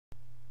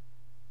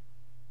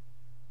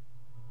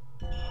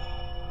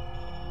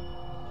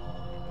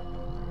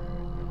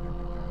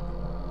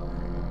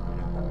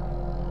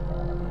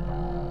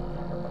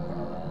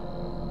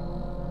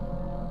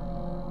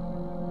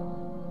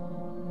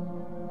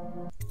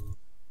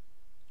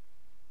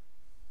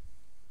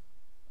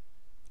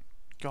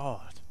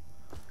God.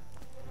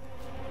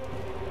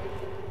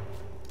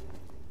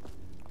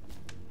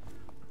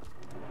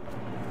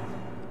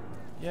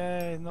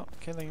 Yay, not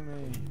killing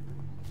me.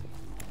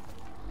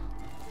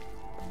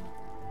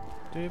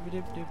 Doob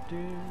doop doop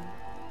doo.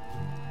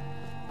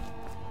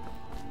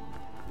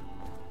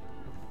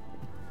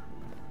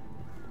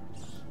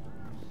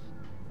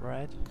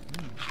 Red.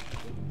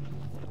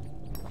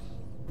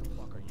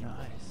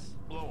 Nice.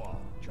 Blow off,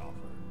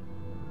 chopper.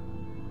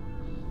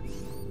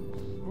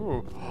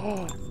 Ooh.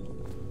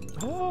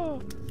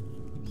 Oh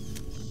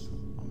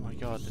my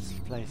God, this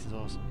place is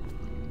awesome.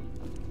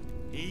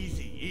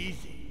 Easy,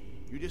 easy.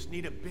 You just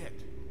need a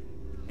bit.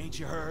 Ain't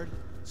you heard?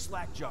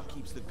 Slackjaw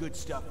keeps the good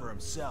stuff for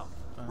himself.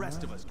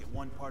 Rest of us get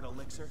 1 part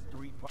elixir,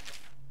 3 part.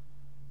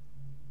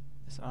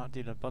 This art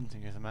dealer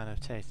Bunting is a man of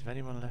taste. If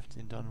anyone left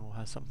in Dunwall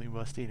has something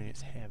worth stealing,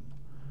 it's him.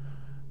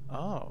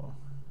 Oh.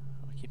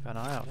 I'll keep an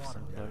eye out for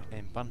some bloke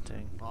named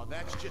Bunting. Oh,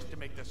 that's just to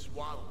make the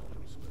swallow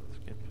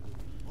smooth. Good.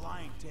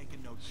 Blind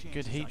taking no chances.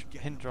 Good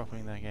hint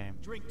dropping in their game.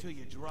 Drink till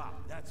you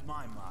drop. That's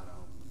my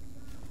motto.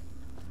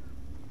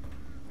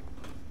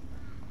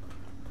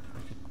 I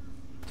could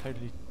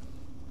totally.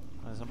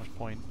 There's not much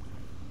point.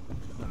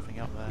 Nothing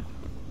up there.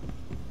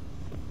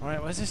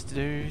 Alright, where's this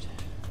dude?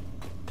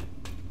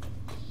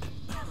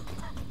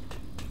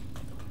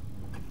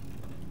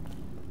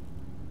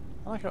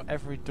 I like how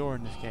every door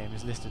in this game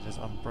is listed as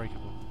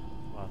unbreakable.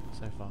 Well,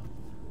 so far.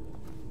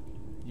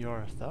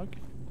 You're a thug?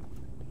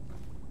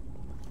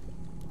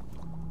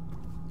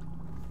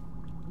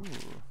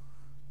 Ooh.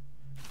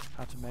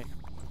 How to make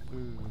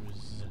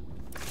booze.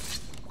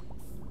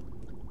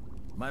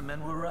 My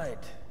men were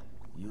right.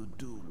 You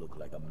do look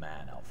like a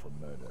man out for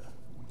murder.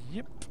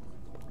 Yep.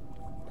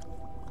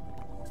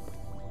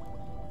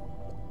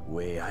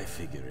 Way I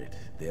figure it,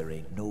 there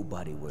ain't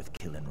nobody worth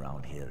killing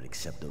round here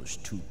except those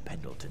 2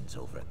 Pendletons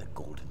over at the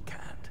Golden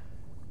Cat.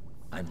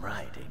 I'm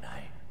right, ain't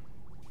I?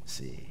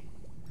 See,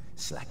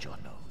 Slackjaw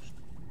knows.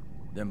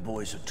 Them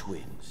boys are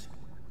twins.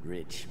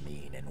 Rich,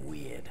 mean, and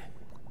weird.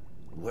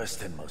 Worse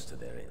than most of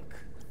their ilk.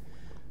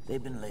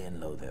 They've been laying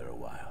low there a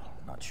while,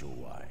 not sure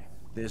why.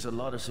 There's a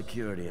lot of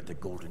security at the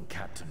Golden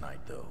Cat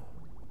tonight, though.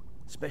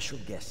 Special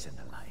guests and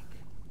the like.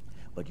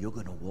 But you're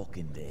gonna walk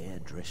in there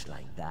dressed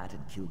like that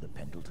and kill the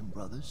Pendleton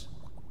brothers?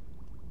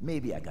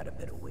 Maybe I got a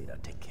better way to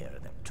take care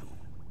of them too.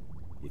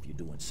 If you're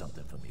doing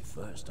something for me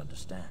first,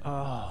 understand?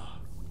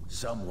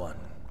 Someone,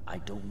 I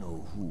don't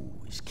know who,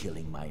 is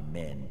killing my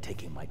men,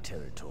 taking my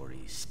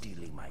territory,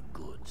 stealing my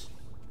goods.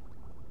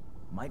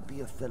 Might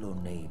be a fellow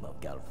named of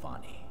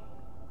Galvani.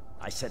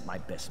 I sent my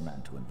best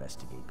man to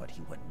investigate, but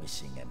he went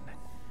missing and...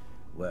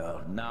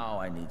 well, now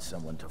I need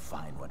someone to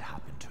find what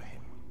happened to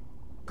him.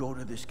 Go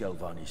to this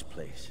Galvani's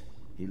place.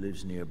 He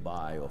lives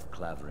nearby off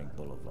Clavering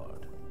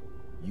Boulevard.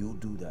 You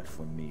do that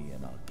for me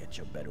and I'll get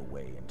you a better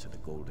way into the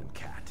Golden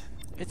Cat.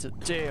 It's a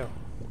deal.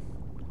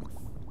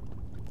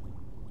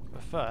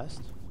 But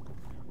first,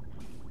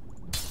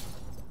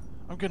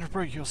 I'm gonna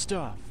break your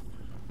stuff.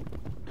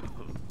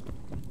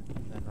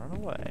 Then run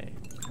away.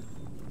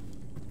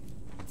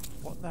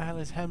 What the hell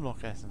is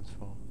hemlock essence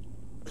for?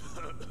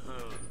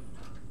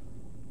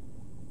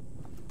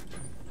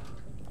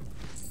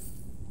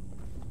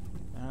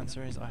 The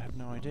answer is I have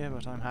no idea,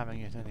 but I'm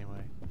having it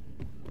anyway.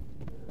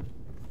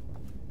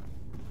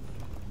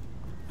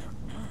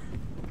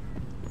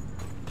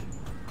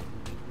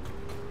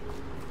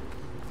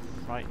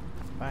 Right,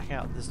 back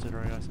out the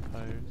distillery, I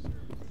suppose.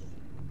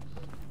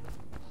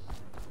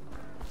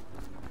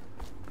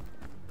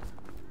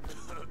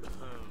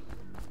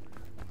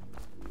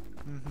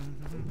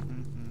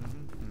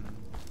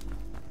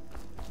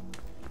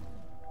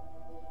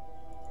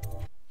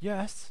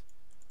 Yes.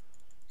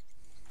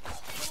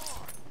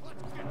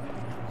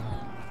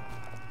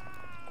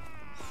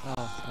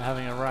 Oh, they're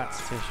having a rat's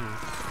tissue.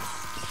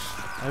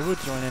 I would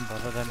join in,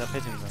 but I'd end up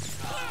hitting them.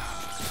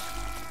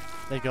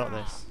 They got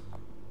this.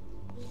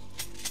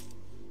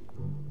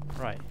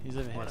 Right, he's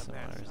over here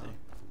somewhere, is he?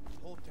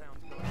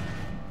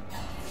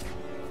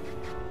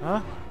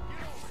 Huh?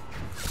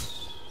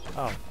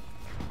 Oh.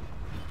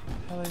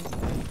 Hello.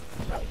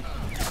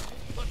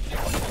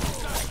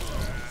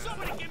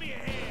 Somebody give me a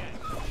hand!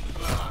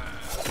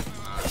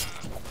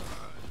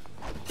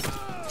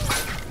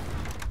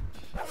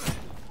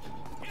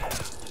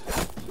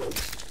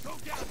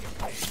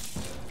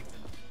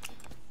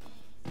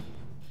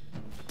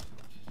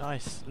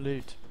 Nice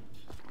loot.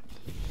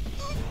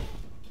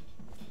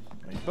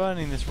 Are you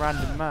burning this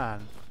random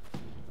man?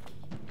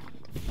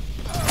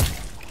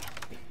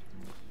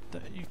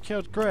 You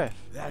killed Griff.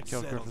 I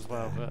killed Griff as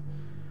well, but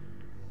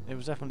it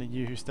was definitely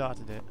you who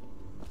started it.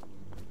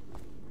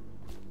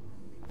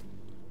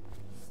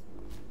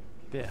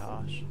 Bit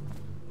harsh.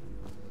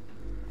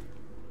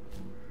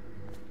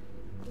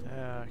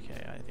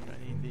 Okay, I think I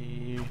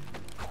need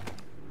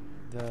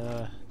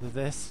the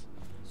this.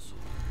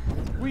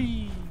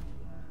 Whee!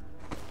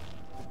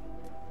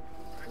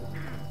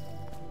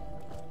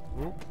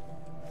 Whoop.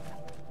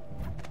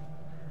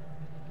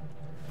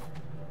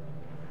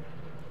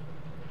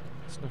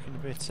 It's looking a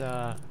bit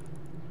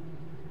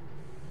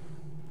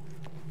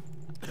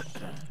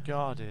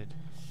Guarded.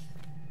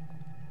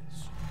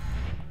 Let's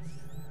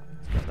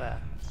go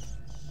there.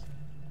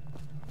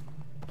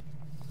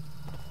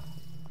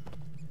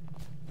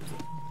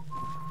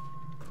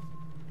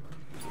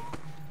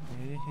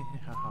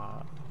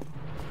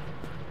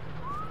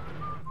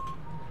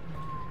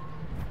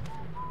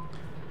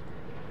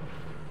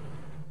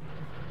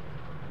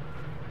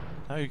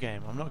 No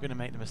game, I'm not going to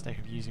make the mistake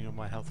of using all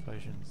my health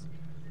potions.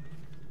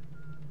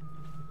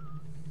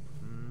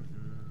 I'm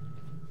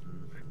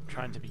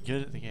trying to be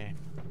good at the game.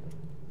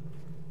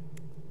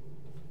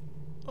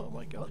 Oh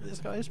my god, this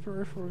guy has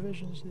peripheral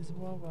vision, this is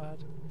well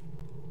bad.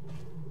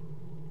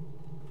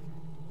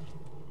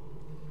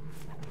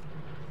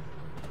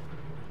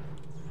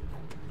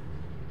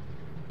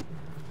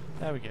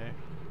 There we go.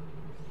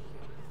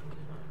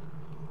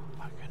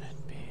 I'm gonna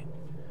be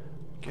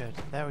good.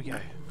 There we go.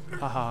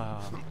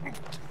 Haha.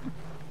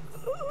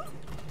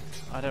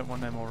 I don't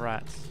want no more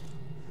rats.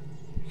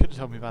 You could have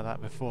told me about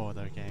that before,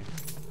 though, game.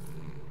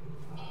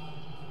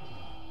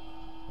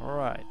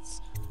 Alright.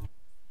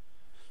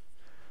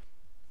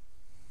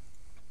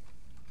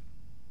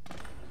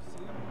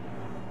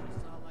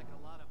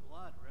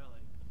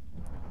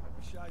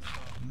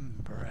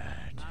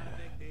 Bread. Not a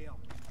big deal.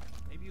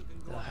 Maybe you can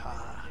go The up there and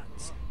heart. take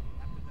a look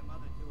after them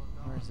other two are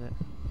gone. Where is it?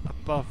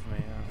 Above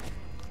me.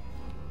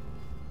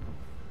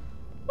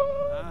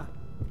 Huh?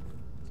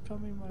 It's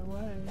coming my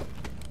way.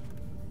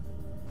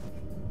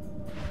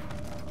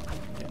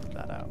 Get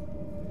that out.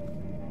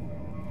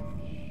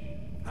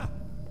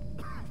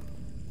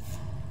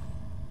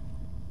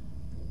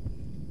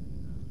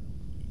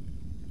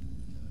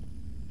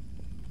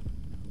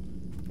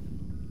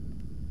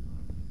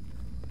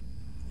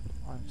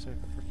 I'm so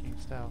freaking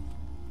stealth.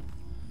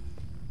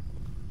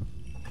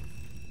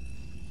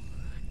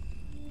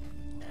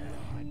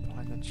 Hide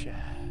behind the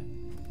chair.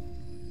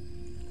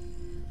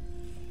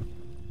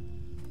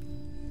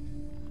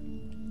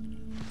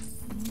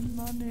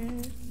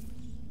 Money,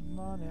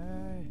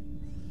 money.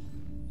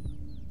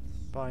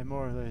 Buy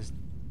more of those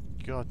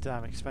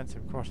goddamn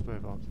expensive crossbow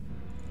bolts.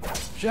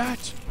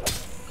 Shit!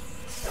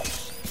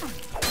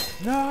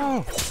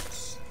 No!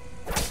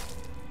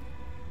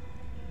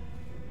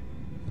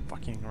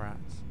 Fucking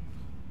rats.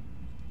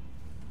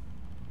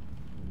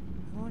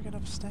 How do I get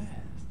upstairs?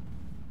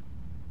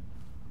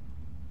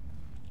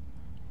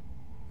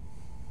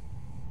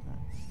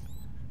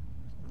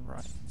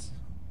 Right.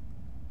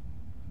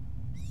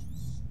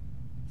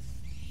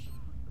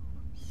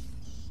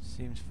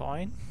 Seems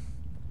fine.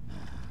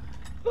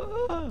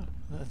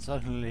 Then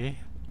suddenly,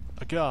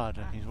 a guard,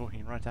 and he's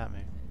walking right at me.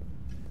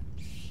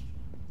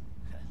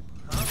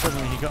 And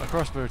suddenly he got a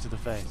crossbow to the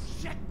face.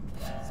 Shit!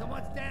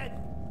 Someone's dead!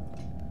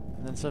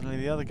 And then suddenly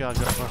the other guard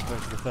got a crossbow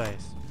to the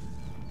face.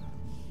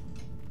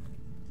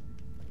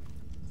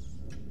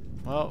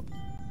 Well,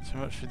 so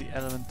much for the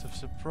element of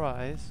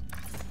surprise.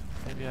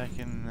 Maybe I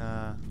can,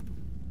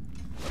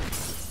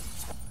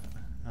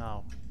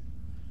 oh.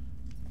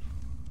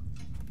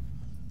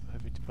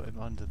 Hoping to put him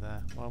under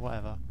there. Well,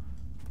 whatever.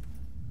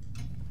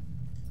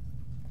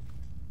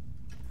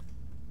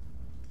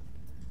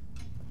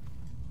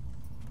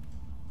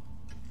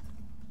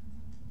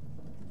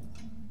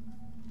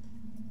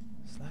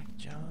 Slack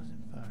jaws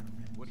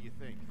environment. What do you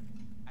think?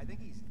 I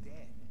think he's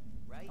dead,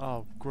 right?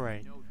 Oh,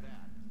 great. Know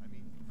that. I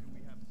mean, do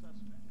we have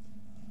suspects?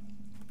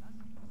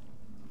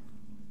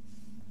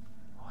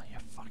 Oh, you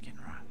fucking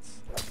rats.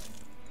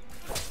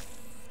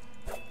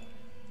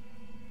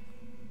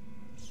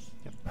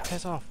 You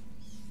piss off.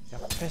 You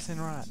pissing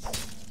rats.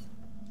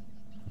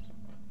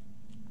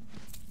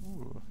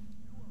 Ooh.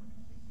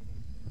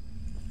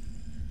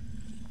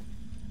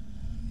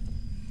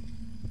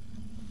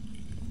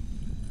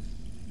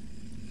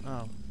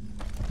 Oh.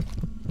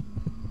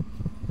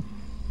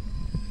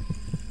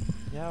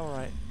 Yeah,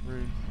 alright,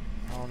 rude.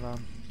 I'll,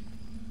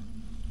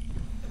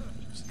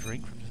 just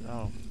drink from this.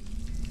 Oh.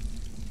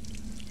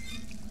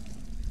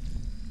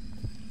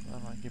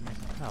 That might give me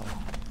some help.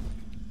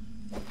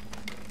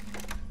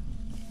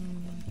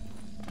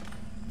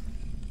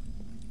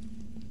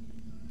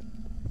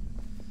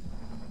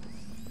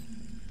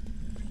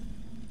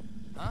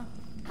 Huh?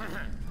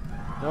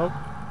 Nope.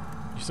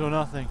 You saw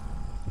nothing.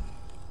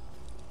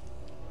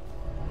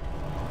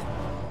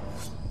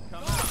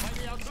 Come on,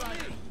 maybe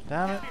outside.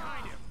 Damn it.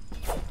 Behind you.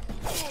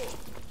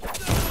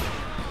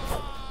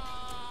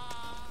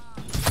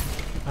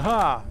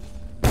 Aha!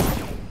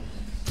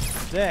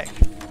 Dick!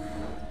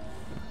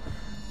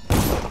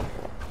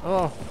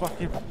 Oh,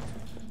 fucking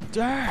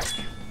dick!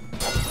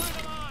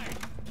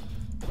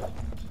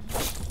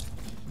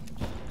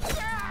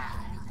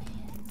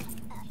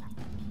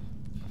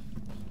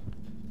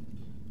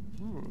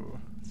 Ooh.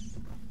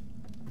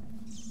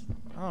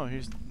 Oh,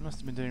 he must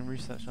have been doing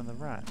research on the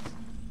rats.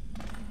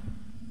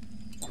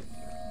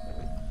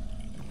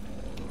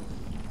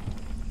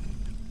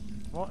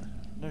 What?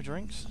 No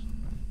drinks?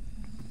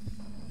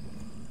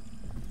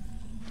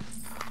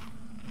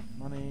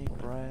 Money,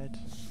 bread.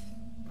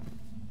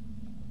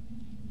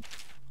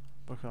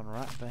 Book on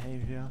rat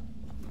behavior.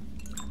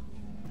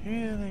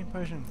 Healing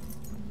potion.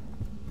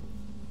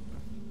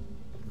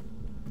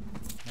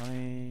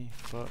 Money,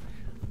 book.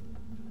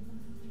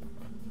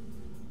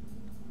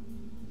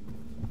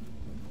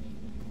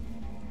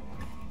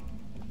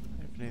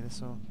 Hopefully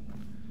this will...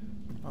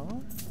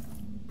 Oh?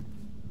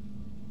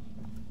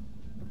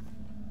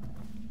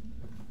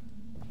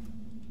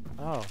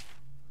 Oh.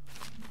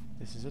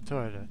 This is a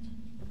toilet.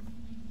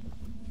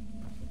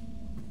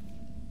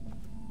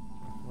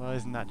 Well,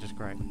 isn't that just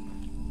great? I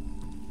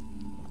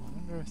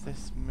wonder if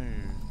this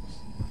moves.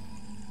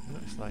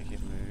 Looks like it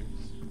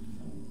moves.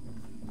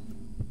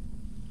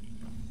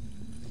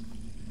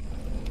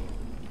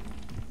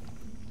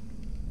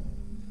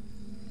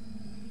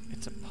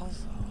 It's a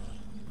puzzle.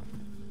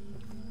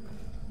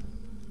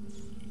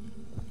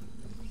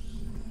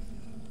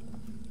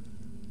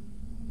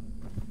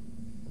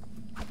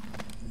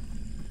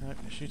 Nope,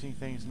 shooting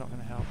things not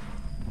going to help.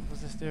 What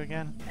does this do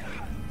again?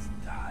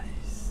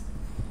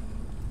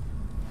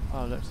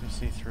 Oh, it lets me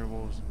see through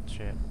walls and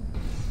shit.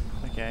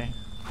 Okay.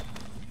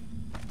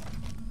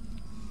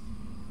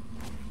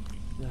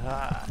 The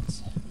heart.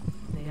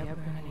 They are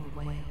burning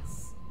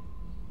whales.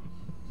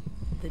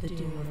 The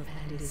doom of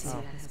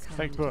Pandasia has come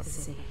fake to book. the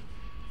sea.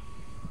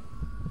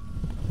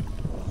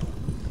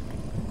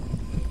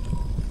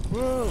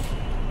 Whoa!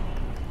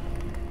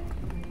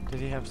 Did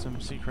he have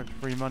some secret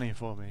free money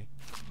for me?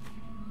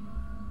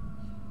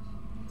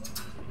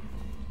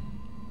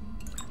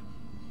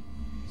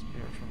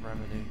 Spiritual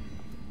remedy.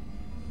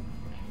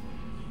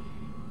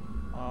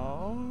 Oh,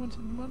 I wanted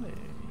money.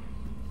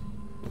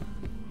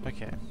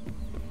 Okay.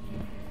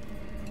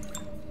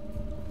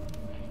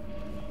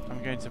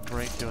 I'm going to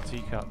break your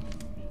teacup.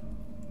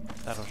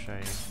 That'll show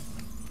you.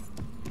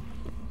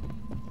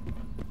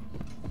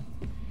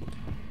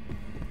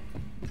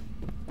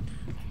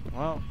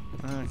 Well,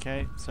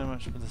 okay, so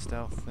much for the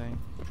stealth thing.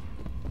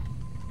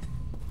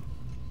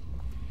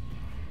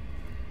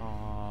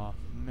 Aw,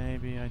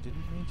 maybe I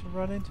didn't mean to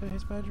run into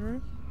his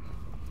bedroom?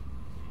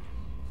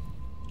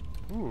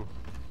 Ooh.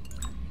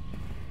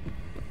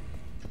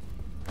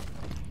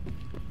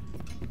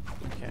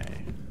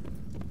 Okay.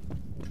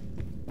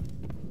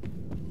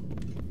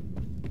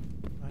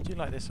 I do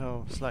like this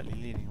whole slightly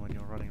leaning when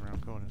you're running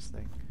around corners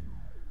thing.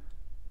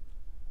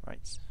 Right.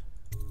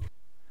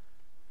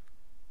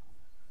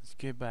 Let's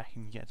go back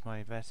and get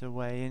my better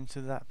way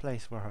into that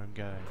place where I'm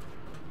going.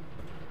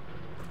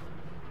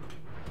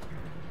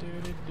 Do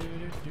do do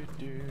do do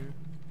do.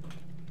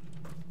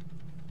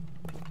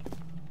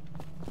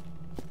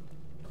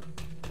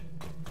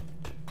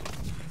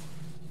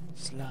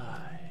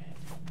 Slide.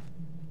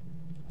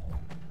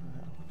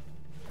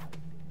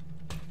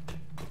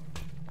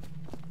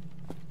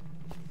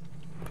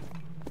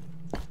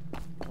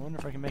 I wonder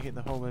if I can make it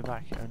the whole way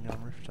back only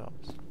on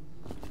rooftops.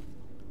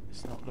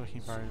 It's not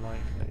looking very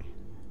likely.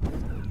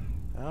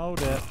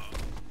 Hold it.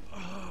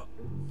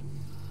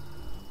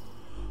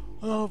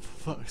 Oh,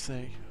 for fuck's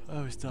sake. I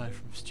always die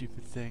from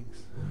stupid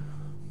things.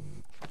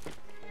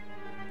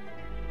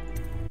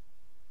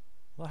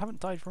 Well, I haven't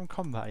died from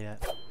combat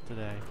yet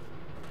today.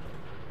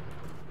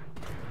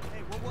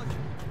 Hey, what was it?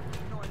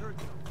 No, I heard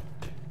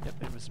something.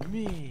 Yep, it was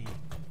me.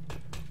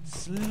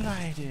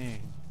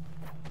 Sliding.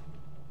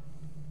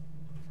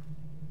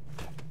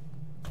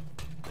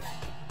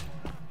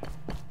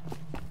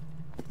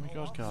 Oh my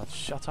god,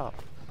 shut up.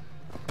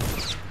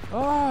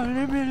 Oh,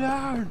 leave me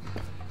alone!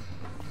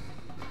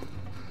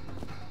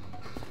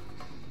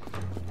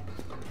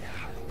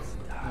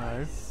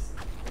 No.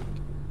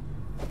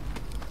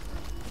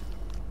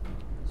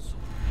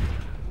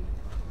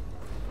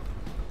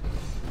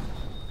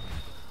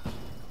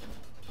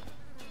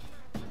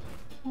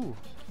 Ooh.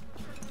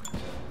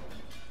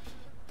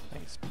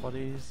 Thanks,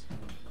 bodies.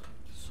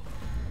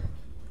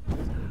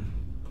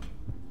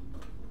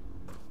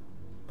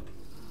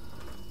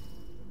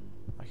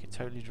 I could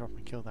totally drop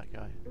and kill that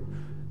guy.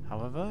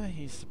 However,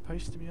 he's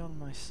supposed to be on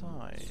my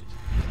side.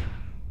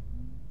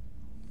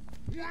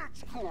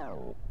 Let's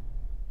go.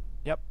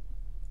 Yep.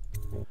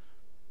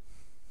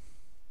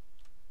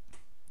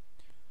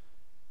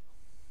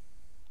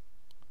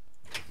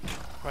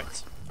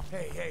 Right.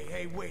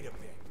 Hey, wait a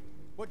bit.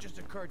 What just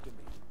occurred to me?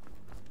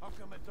 How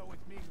come it's always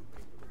me who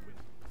pays for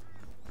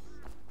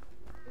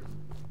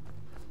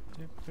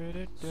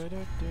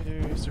the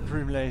win?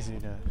 Supreme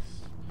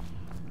laziness.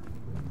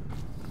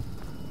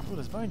 Oh,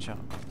 there's bone chop.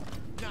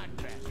 Not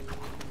bad.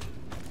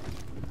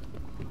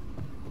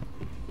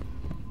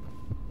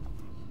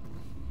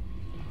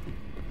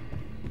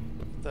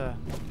 The.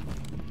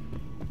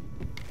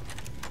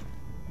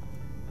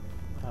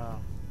 Oh,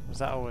 was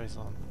that always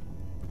on?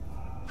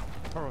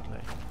 Probably.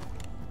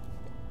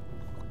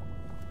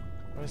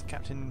 Where's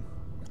Captain?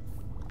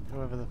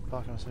 Whoever the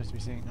fuck I'm supposed to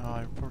be seeing? Oh,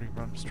 I probably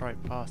run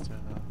straight past her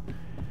now.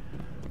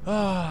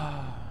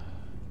 Ah.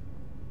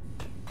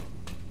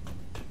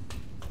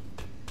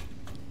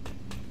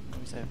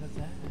 Who's over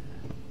there?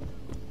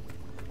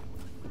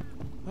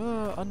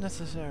 Oh,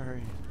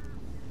 unnecessary.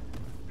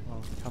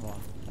 Well, come on.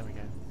 There we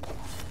go.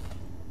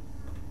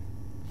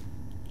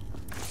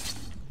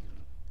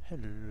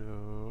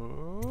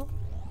 Hello.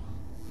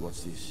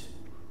 What's this?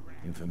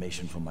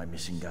 Information from my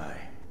missing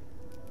guy.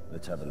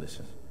 Let's have a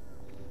listen.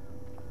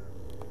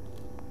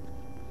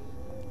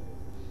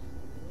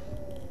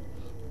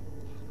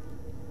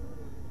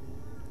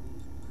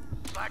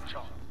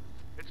 Slackjaw.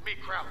 It's me,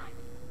 Crowley.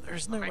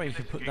 There's no way you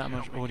could put that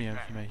much audio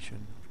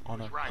information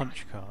on a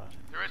punch card.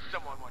 There is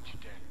someone once you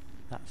dead.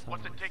 That's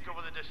Wants to take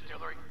over the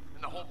distillery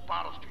and the whole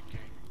Bottle Street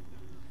gang.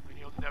 And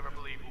you'll never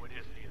believe who it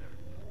is neither.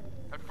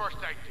 At first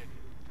I didn't.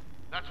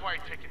 That's why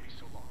it's taken me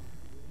so long.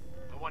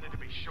 I wanted to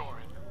be sure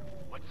and...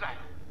 What's that?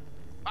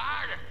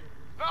 Ah!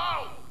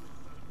 No!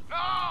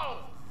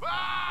 No!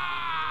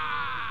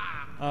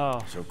 Ah!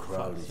 Oh, So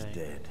Crowley's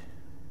dead.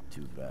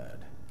 Too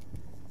bad.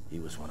 He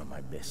was one of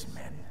my best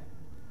men.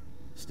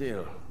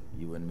 Still,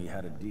 you and me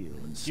had a deal,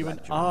 and You and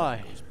Slackjaw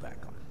I. goes back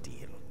on a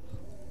deal.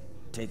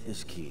 Take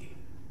this key.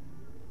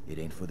 It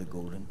ain't for the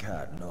Golden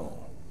Cat,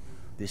 no.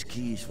 This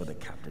key's for the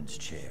captain's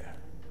chair.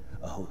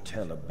 A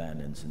hotel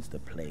abandoned since the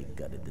plague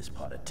gutted this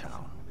part of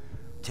town.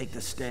 Take the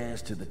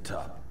stairs to the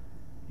top.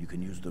 You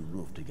can use the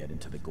roof to get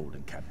into the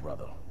Golden Cat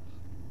brothel.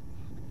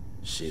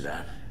 See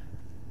that?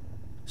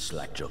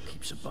 Slackjaw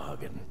keeps a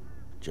bargain.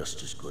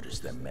 Just as good as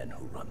the men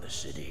who run the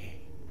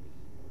city.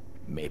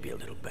 Maybe a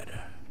little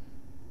better.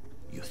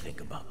 You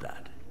think about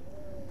that.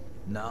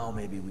 Now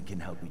maybe we can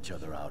help each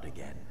other out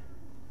again.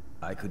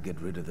 I could get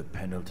rid of the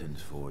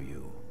Pendletons for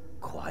you.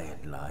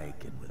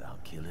 Quiet-like and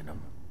without killing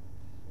them.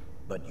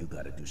 But you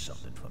gotta do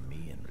something for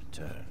me in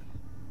return.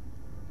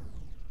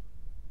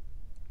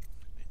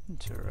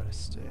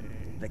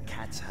 interesting. The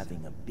Cat's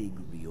having a big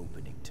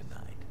reopening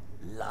tonight.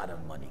 Lot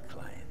of money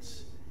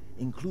clients.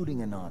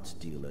 Including an arts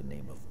dealer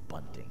named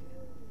Bunting.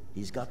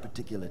 He's got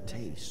particular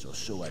tastes, or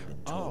so I've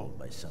been told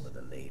by some of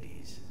the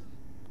ladies.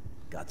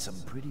 Got some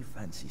pretty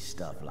fancy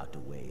stuff locked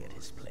away at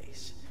his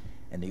place.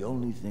 And the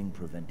only thing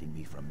preventing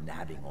me from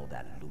nabbing all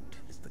that loot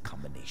is the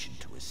combination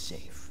to his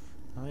safe.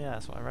 Oh yeah,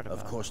 that's what I read about.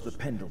 Of course, the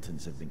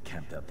Pendletons have been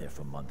camped out there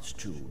for months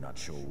too, not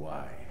sure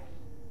why.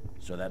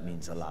 So that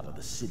means a lot of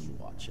the City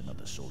Watch and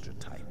other soldier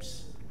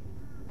types.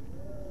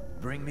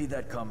 Bring me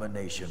that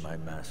combination, my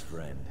masked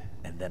friend,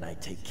 and then I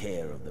take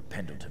care of the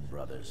Pendleton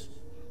brothers.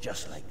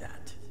 Just like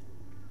that.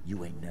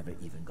 You ain't never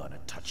even gonna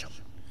touch them.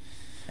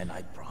 And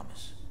I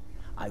promise,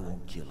 I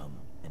won't kill them,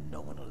 and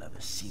no one will ever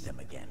see them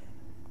again.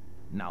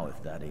 Now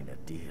if that ain't a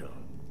deal,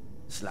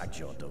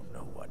 Slackjaw don't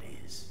know what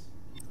is.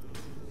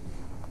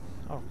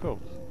 Oh,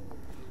 cool.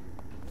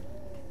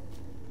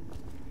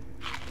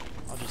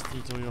 I'll just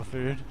eat all your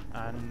food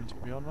and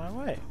be on my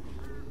way.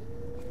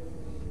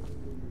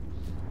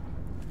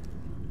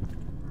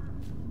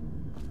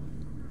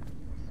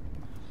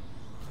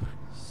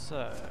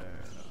 So,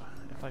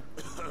 if I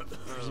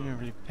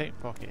presumably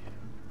pickpocket him.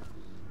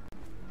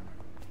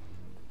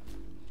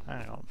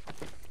 Hang on.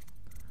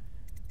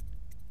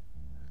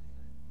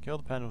 Kill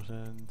the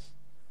Pendletons.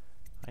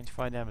 I need to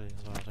find Emily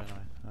as well, don't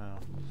I? Oh.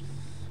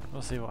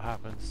 We'll see what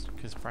happens,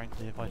 because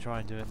frankly, if I try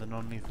and do it the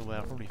non-lethal way,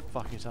 I'll probably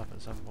fuck it up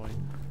at some point.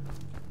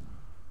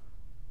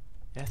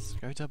 Yes,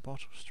 go to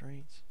Bottle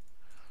Street.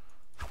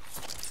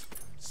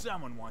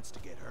 Someone wants to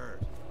get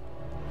hurt.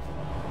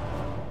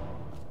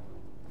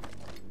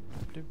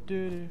 Do do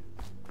do.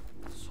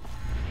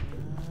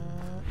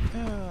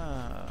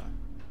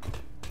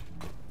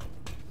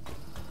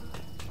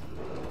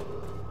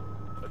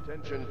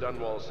 Attention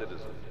Dunwall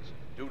citizens.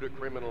 Due to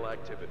criminal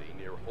activity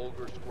near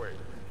Holger Square,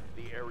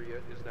 the area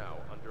is now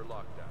under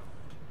lockdown.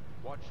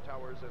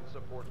 Watchtowers and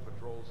support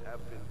patrols have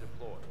been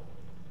deployed.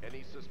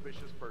 Any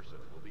suspicious person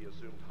will be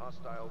assumed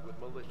hostile with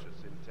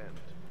malicious intent.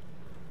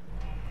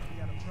 We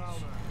got a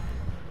prowler.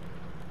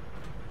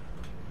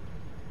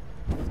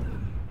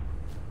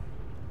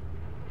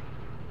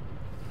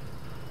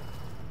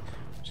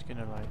 Just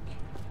gonna like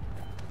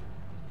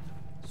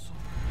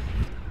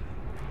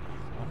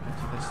up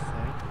into this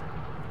thing.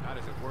 How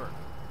does it work?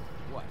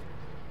 What?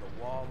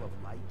 The Wall of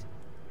Light?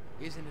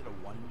 Isn't it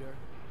a wonder?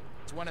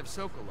 It's one of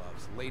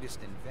Sokolov's latest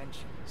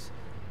inventions.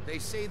 They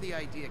say the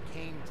idea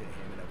came to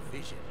him in a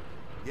vision.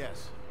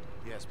 Yes,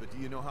 but do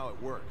you know how it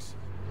works?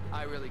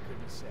 I really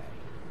couldn't say.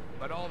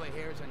 But all the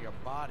hairs on your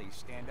body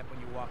stand up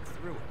when you walk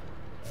through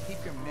it.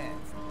 Keep your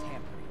men from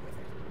tampering with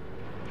it.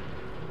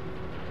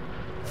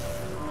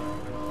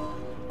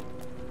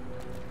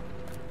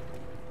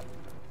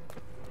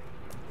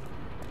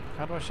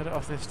 How do I shut it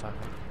off this time?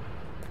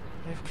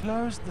 They've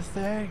closed the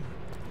thing.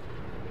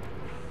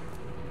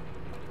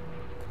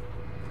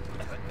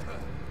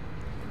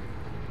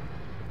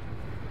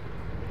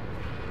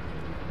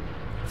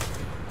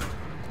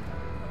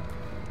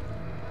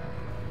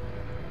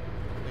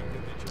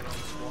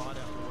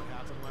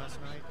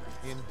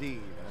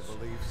 Indeed, I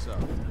believe so.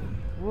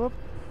 Whoop.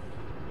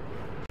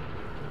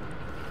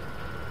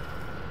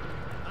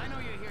 I know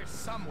you're here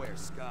somewhere,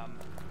 scum.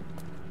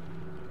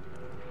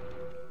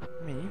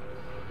 Me?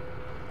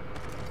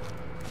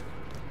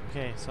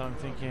 Okay, so I'm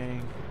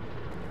thinking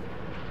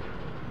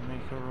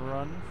make a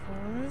run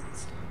for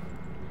it.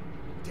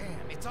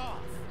 Damn, it's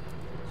off.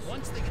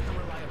 Once they get the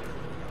reliability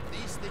up,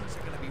 these things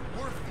are gonna be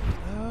worth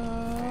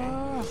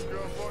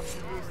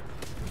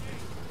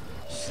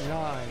it.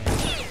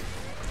 Slide.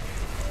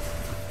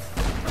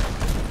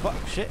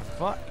 Fuck, shit,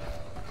 fuck.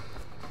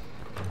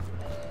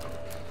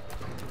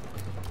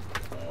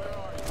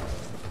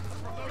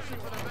 Promotion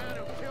for the man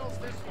who kills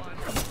this one.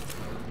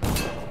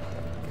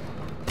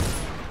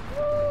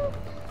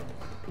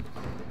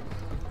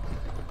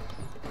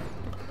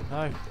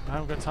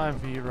 haven't got time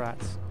for you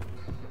rats.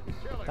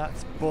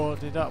 That's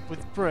boarded up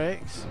with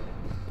bricks.